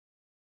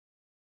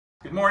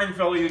Good morning,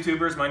 fellow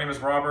YouTubers. My name is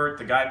Robert.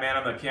 The guy man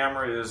on the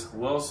camera is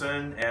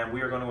Wilson, and we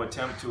are going to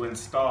attempt to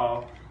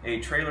install a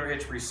trailer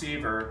hitch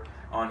receiver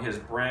on his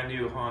brand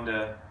new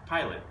Honda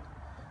Pilot,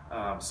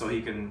 so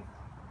he can,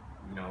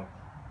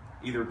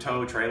 either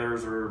tow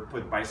trailers or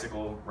put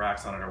bicycle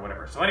racks on it or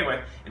whatever. So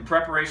anyway, in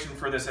preparation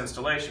for this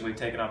installation, we've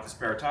taken off the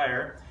spare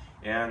tire,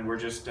 and we're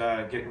just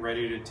getting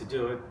ready to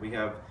do it. We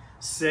have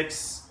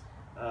 6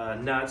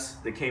 nuts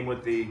that came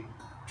with the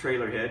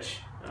trailer hitch.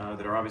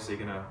 That are obviously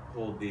going to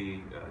hold the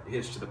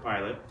hitch to the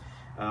Pilot.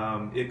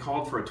 It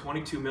called for a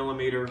 22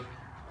 millimeter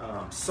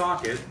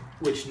socket,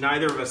 which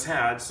neither of us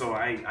had, so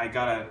I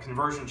got a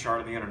conversion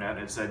chart on the internet and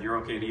it said you're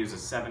okay to use a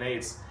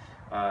 7/8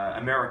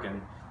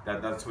 American.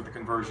 That's what the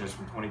conversion is,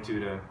 from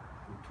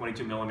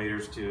 22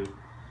 millimeters to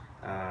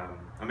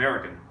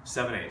American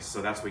 7/8.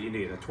 So that's what you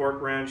need: a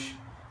torque wrench,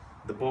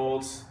 the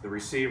bolts, the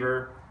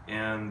receiver,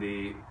 and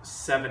the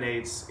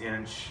 7/8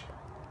 inch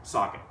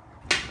socket.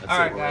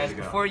 Alright guys,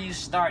 before you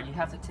start, you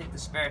have to take the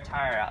spare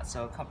tire out.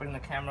 So come bring the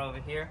camera over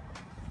here.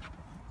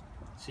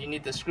 So you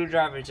need the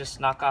screwdriver to just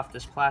knock off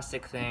this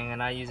plastic thing,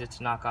 and I use it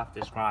to knock off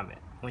this grommet.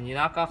 When you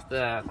knock off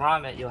the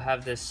grommet, you'll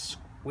have this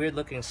weird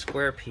looking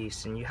square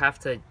piece, and you have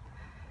to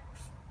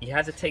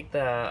take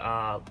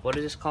the what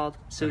is this called?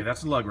 So okay,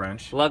 that's a lug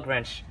wrench. Lug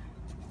wrench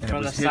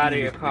from the side of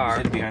your car.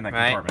 Hidden behind that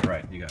compartment,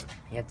 right? You got it.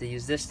 You have to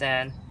use this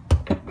stand,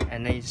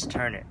 and then you just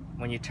turn it.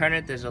 When you turn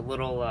it, there's a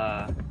little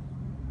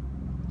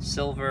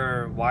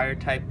silver wire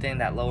type thing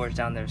that lowers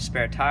down the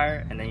spare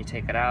tire, and then you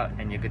take it out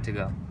and you're good to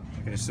go.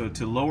 Okay, so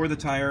to lower the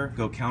tire,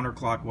 go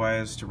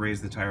counterclockwise. To raise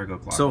the tire, go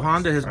clockwise. So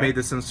Honda has made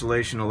this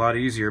installation a lot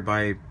easier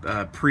by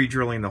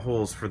pre-drilling the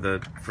holes for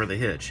the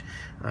hitch.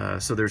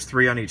 So there's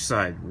 3 on each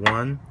side.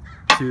 1,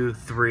 2,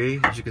 3.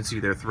 As you can see,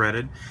 they're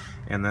threaded,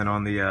 and then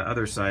on the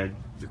other side,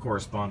 the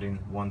corresponding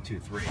 1, 2,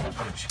 3.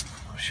 Which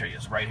I'll show you.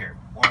 It's right here.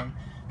 1,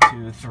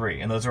 2, 3,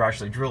 and those are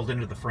actually drilled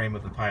into the frame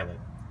of the Pilot.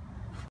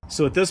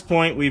 So at this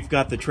point, we've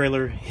got the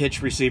trailer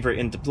hitch receiver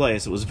into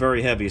place. It was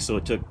very heavy, so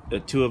it took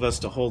 2 of us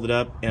to hold it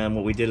up, and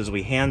what we did is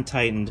we hand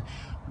tightened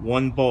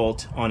 1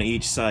 bolt on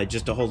each side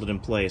just to hold it in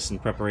place in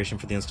preparation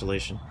for the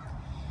installation.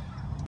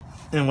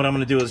 And what I'm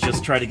going to do is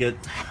just try to get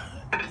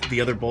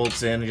the other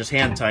bolts in and just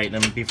hand tighten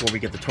them before we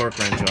get the torque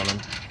wrench on them,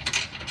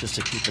 just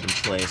to keep it in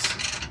place.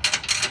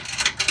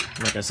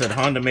 Like I said,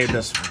 Honda made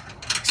this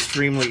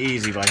extremely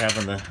easy by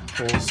having the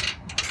holes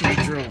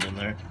pre-drilled in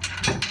there.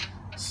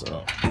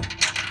 So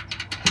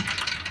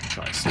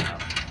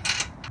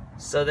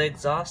So the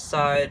exhaust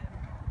side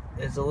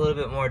is a little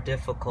bit more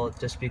difficult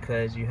just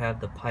because you have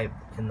the pipe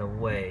in the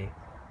way.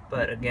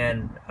 But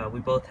again, we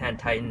both hand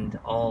tightened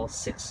all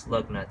 6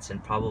 lug nuts in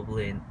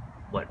probably,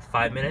 what,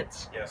 5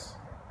 minutes? Yes.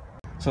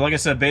 So like I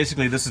said,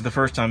 basically this is the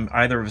first time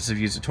either of us have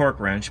used a torque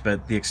wrench,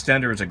 but the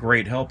extender is a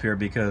great help here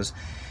because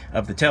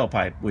of the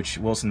tailpipe, which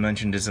Wilson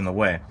mentioned is in the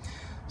way.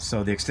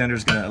 So the extender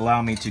is going to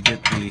allow me to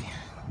get the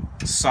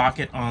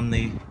socket on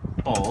the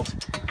bolt,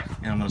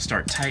 and I'm going to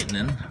start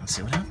tightening. Let's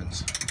see what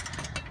happens.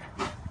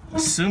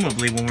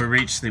 Assumably when we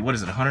reach the, what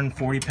is it,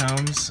 140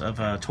 pounds of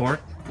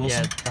torque,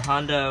 Wilson? Yeah, the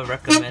Honda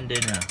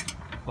recommended,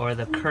 or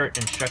the Curt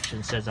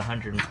instruction says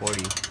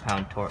 140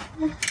 pound torque.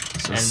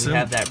 So and we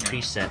have that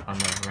preset on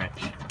the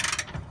wrench.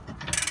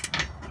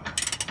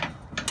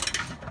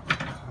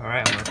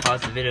 Alright, I'm going to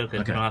pause the video because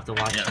we don't have to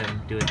watch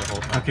him do it the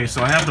whole time. Okay,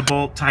 so I have the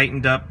bolt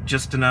tightened up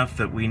just enough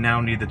that we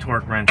now need the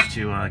torque wrench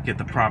to get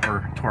the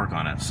proper torque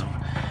on it. So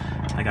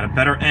I got a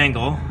better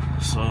angle,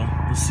 so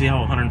let's see how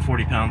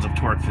 140 pounds of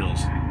torque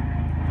feels.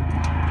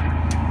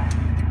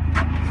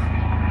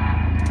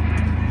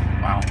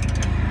 Wow.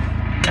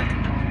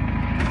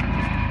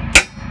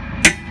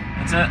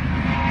 That's it.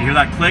 You hear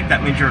that click?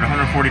 That means you're at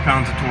 140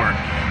 pounds of torque.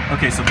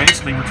 Okay, so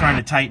basically we're trying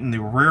to tighten the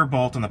rear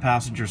bolt on the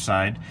passenger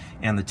side,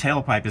 and the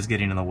tailpipe is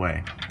getting in the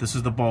way. This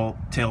is the bolt,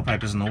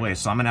 tailpipe is in the way,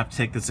 so I'm going to have to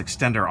take this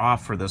extender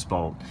off for this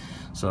bolt.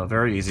 So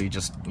very easy,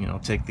 just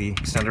take the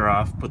extender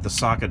off, put the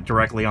socket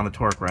directly on the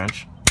torque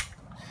wrench,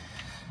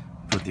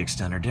 put the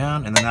extender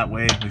down, and then that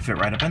way we fit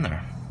right up in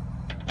there.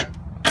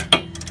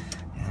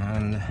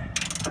 And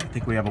I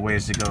think we have a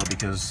ways to go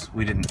because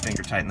we didn't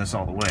finger tighten this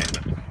all the way.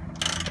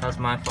 But that's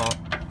my fault.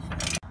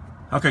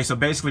 Okay, so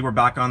basically we're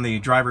back on the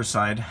driver's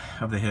side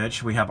of the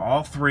hitch. We have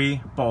all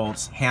 3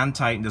 bolts hand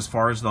tightened as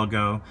far as they'll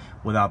go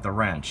without the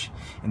wrench.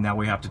 And now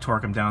we have to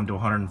torque them down to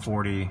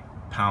 140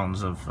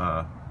 pounds of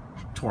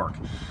torque.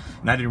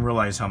 And I didn't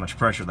realize how much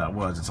pressure that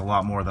was. It's a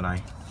lot more than I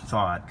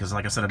thought, because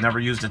like I said, I've never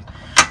used a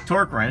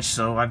torque wrench,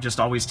 so I've just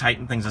always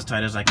tightened things as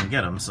tight as I can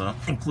get them, so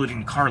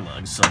including car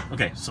lugs. So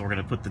okay, so we're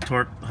going to put the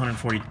torque,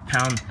 140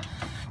 pound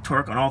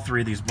torque on all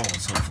 3 of these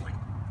bolts, hopefully.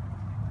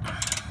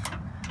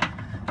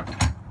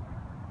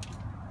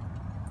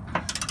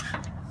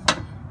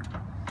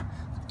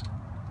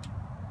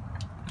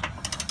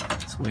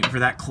 Waiting for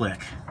that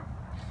click.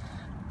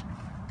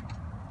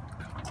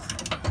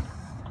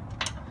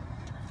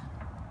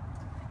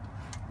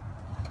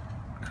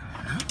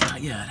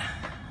 Not yet.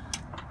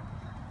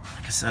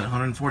 Like I said,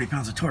 140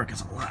 pounds of torque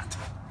is a lot.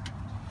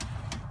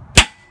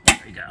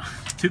 There you go.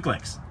 2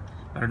 clicks.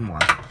 Better than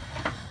 1.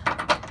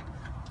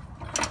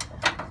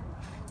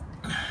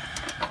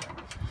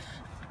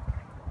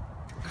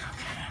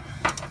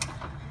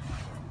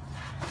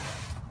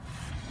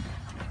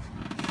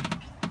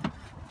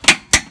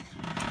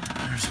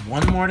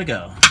 one more to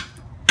go.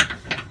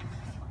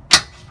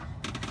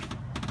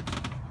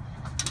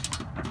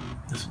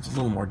 This one's a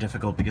little more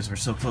difficult because we're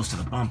so close to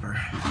the bumper.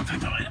 In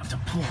fact, I might have to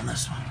pull on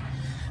this one.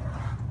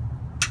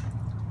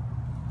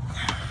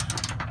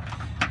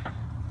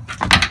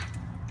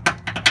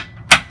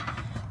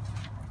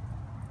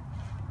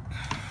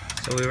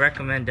 So we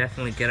recommend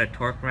definitely get a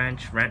torque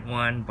wrench, rent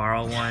one,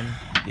 borrow one.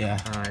 Yeah.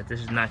 This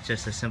is not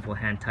just a simple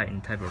hand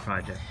tighten type of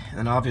project.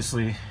 And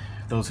obviously,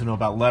 those who know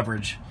about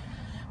leverage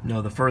know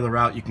the further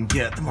out you can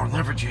get, the more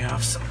leverage you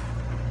have. So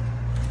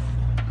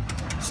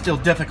still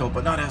difficult,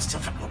 but not as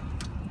difficult.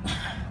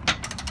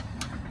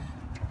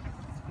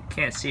 You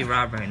can't see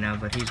Rob right now,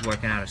 but he's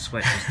working out a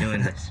sweat just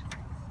doing this.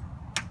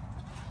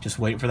 Just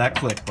wait for that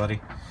click,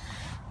 buddy.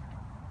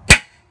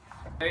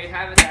 There you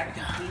have it. That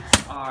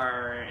completes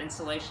our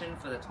installation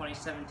for the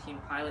 2017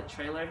 Pilot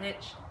trailer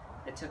hitch.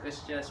 It took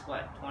us just,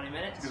 what, 20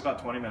 minutes? It took us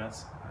about 20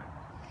 minutes.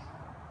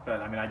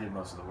 But, I mean, I did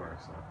most of the work.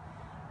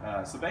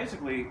 So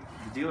basically,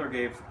 the dealer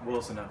gave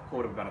Wilson a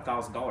quote of about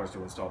 $1,000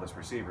 to install this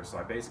receiver. So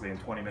I basically, in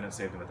 20 minutes,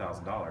 saved him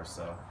 $1,000.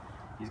 So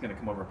he's going to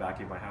come over and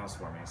vacuum my house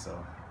for me,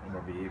 so and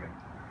we'll be even.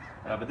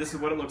 But this is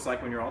what it looks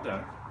like when you're all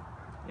done.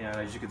 And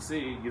as you can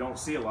see, you don't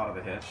see a lot of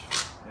the hitch.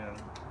 And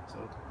so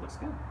it looks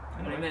good.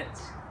 20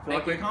 minutes. I feel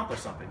like we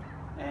accomplished something.